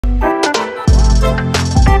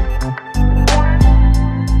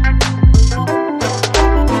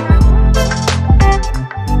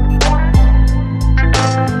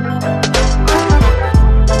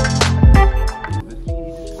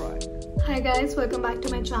guys, welcome back to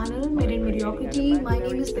my channel Made in Mediocrity. My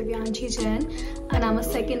name is Divyanshi Jain and I'm a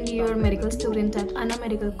second year medical student at Anna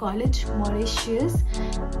Medical College, Mauritius.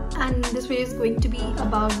 And this video is going to be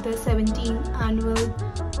about the 17th annual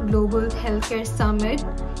Global Healthcare Summit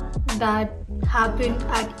that happened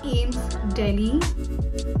at AIIMS Delhi,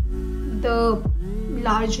 the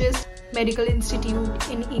largest medical institute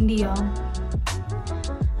in India.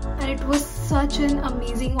 And it was such an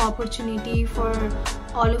amazing opportunity for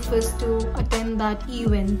all of us to attend that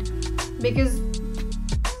event because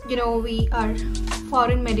we are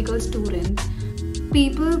foreign medical students.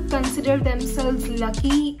 People consider themselves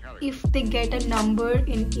lucky if they get a number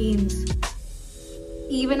in AIIMS,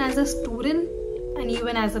 even as a student and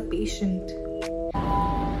even as a patient.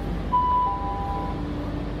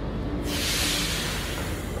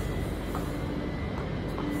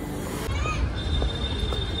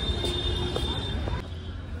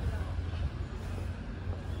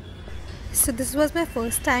 So this was my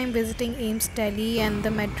first time visiting AIIMS Delhi, and the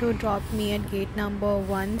metro dropped me at gate number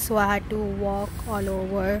 1, so I had to walk all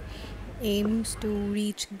over AIIMS to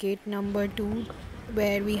reach gate number 2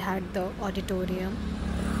 where we had the auditorium.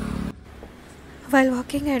 While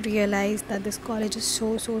walking, I realized that this college is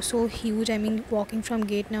so huge. I mean, walking from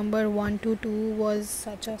gate number 1 to 2 was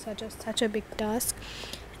such a big task.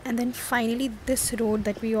 And then finally this road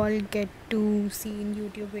that we all get to see in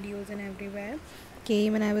YouTube videos and everywhere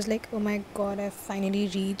came, and I was like, oh my god, I finally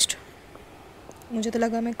reached. मुझे तो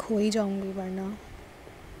लगा मैं खो ही जाऊंगी वरना.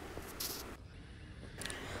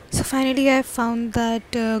 So finally I found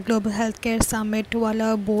that Global Healthcare Summit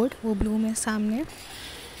वाला board, वो blue में सामने.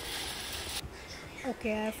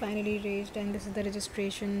 Okay, I finally reached, and this is the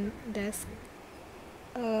registration desk.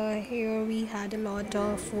 Here we had a lot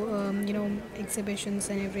of exhibitions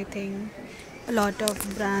and everything. A lot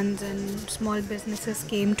of brands and small businesses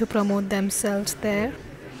came to promote themselves there.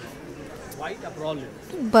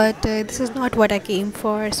 But this is not what I came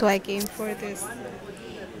for, so I came for this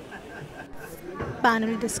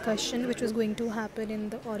panel discussion which was going to happen in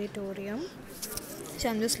the auditorium. So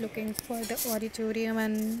I'm just looking for the auditorium,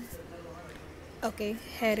 and okay,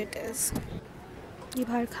 here it is. ये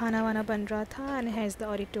बाहर खाना वाना बन रहा था, and here's the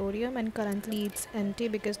auditorium, and currently it's empty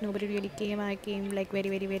because nobody really came. I came like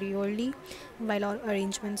very early while all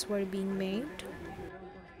arrangements were being made.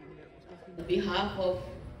 On behalf of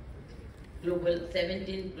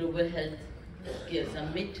 17th Global Healthcare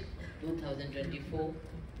Summit 2024,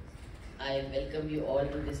 I welcome you all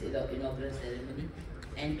to this inaugural ceremony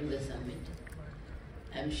and to the summit.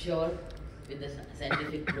 I'm sure with the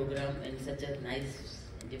scientific program and such a nice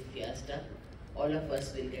scientific fiesta, all of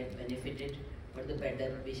us will get benefited for the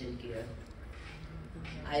better patient care.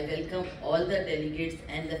 I welcome all the delegates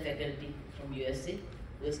and the faculty from USA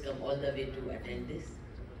who has come all the way to attend this,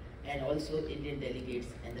 and also Indian delegates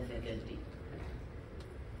and the faculty.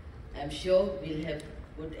 I'm sure we'll have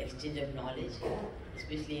good exchange of knowledge,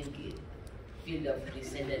 especially in the field of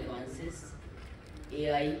recent advances,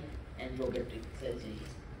 AI and robotic surgery.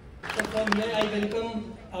 So from here I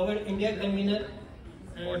welcome our India convener,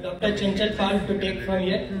 Dr. Chanchal Pal, to take from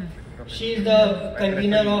here. She is the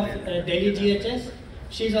convener of Delhi GHS.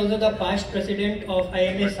 She is also the past president of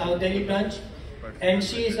IMS South Delhi branch, and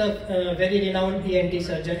she is a very renowned ENT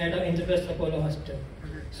surgeon at our Indraprasth Apollo Hospital.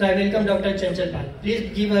 So I welcome Dr. Chanchal Pal.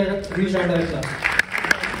 Please give her a huge round of applause.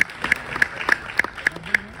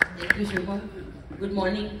 Thank you, Shubham. Good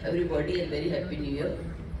morning, everybody, and very happy New Year.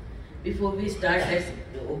 Before we start,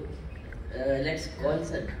 let's call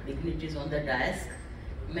some dignitaries on the dais.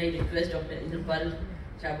 May I request Dr. Indrapal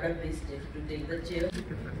Chhabra please to take the chair.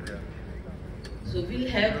 So we'll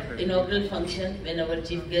have inaugural function when our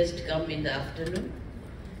chief guest come in the afternoon.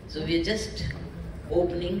 So we're just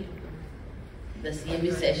opening the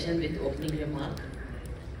CME session with opening remark.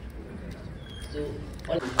 So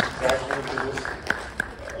I'll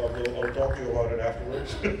talk to you about it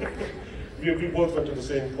afterwards. we both went to the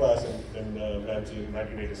same class in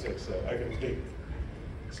 1986, so I can take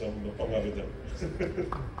some panga with them.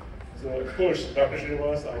 So of course, Dr.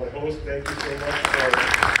 Srinivas, our host, thank you so much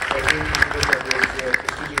for being at this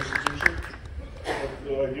prestigious institution.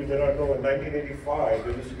 You may not know, in 1985,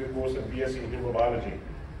 there used to be a course in BSc in human biology.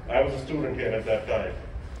 I was a student here at that time.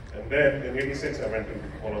 And then in 86, I went to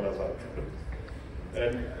Maulana Azad.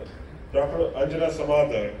 And Dr. Anjana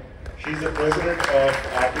Samadar, she's the president of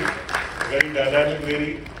AAPI, very dynamic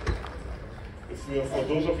lady. For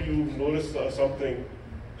those of you who noticed something,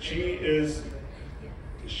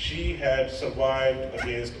 she had survived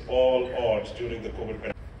against all odds during the COVID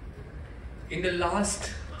pandemic. In the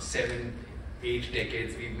last 7-8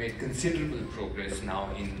 decades, we've made considerable progress now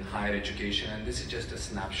in higher education, and this is just a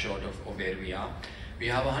snapshot of where we are. We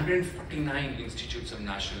have 149 institutes of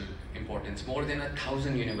national importance, more than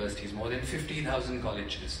 1,000 universities, more than 50,000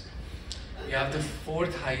 colleges. We have the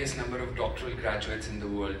 4th highest number of doctoral graduates in the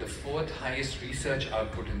world, the 4th highest research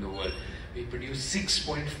output in the world. We produce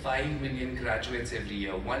 6.5 million graduates every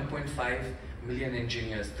year, 1.5 million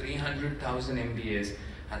engineers, 300,000 MBAs,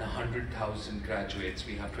 and 100,000 graduates.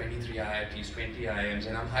 We have 23 IITs, 20 AIIMS,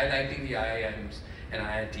 and I'm highlighting the IIMs and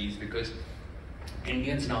IITs because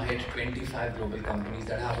Indians now head 25 global companies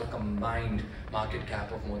that have a combined market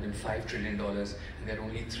cap of more than $5 trillion, and there are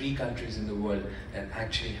only 3 countries in the world that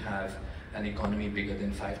actually have an economy bigger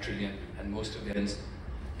than 5 trillion, and most of them is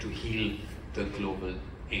to heal the global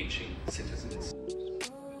aging citizens.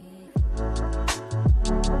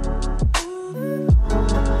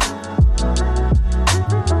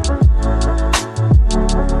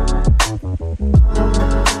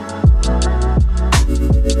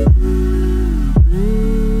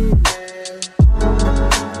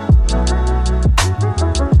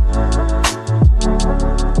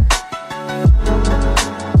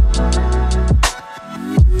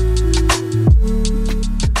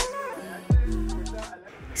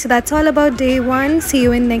 So that's all about day 1. See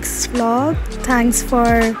you in next vlog. Thanks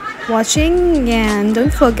for watching and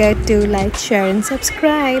don't forget to like, share and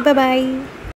subscribe. Bye bye.